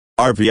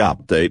RV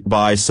update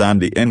by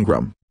Sandy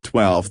Ingram,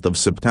 12th of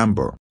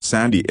September.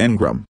 Sandy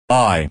Ingram,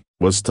 I,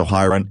 was to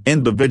hire an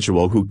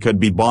individual who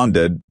could be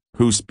bonded,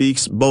 who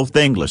speaks both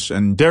English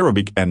and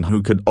Arabic and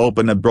who could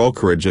open a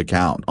brokerage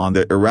account on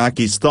the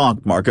Iraqi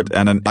stock market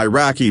and an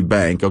Iraqi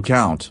bank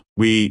account.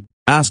 We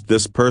asked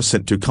this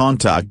person to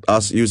contact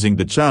us using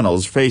the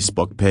channel's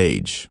Facebook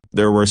page.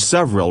 There were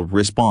several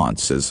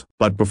responses,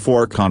 but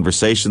before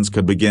conversations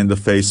could begin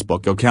the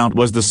Facebook account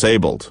was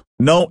disabled.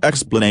 No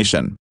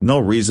explanation, no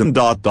reason.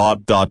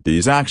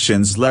 These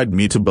actions led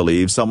me to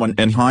believe someone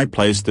in high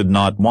place did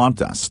not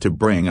want us to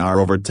bring our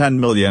over $10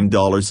 million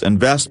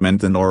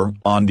investment in or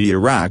on the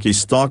Iraqi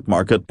stock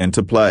market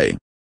into play.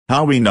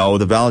 How we know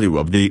the value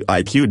of the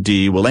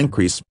IQD will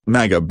increase.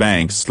 Mega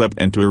banks slip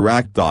into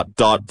Iraq.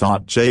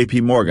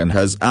 JP Morgan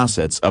has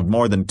assets of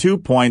more than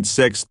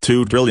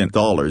 $2.62 trillion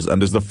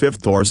and is the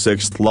fifth or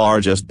sixth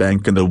largest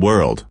bank in the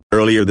world.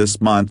 Earlier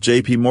this month,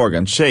 JP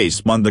Morgan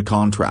Chase won the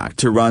contract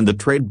to run the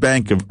Trade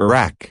Bank of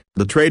Iraq.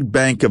 The Trade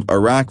Bank of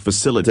Iraq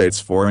facilitates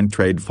foreign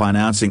trade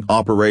financing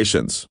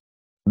operations.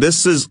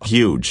 This is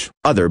huge.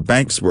 Other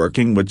banks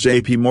working with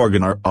JP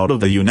Morgan are out of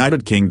the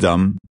United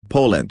Kingdom,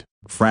 Poland,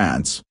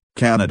 France,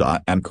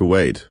 Canada and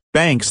Kuwait.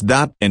 Banks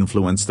that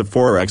influence the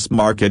forex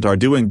market are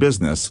doing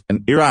business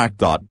in Iraq.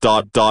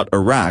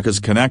 Iraq is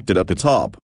connected at the top.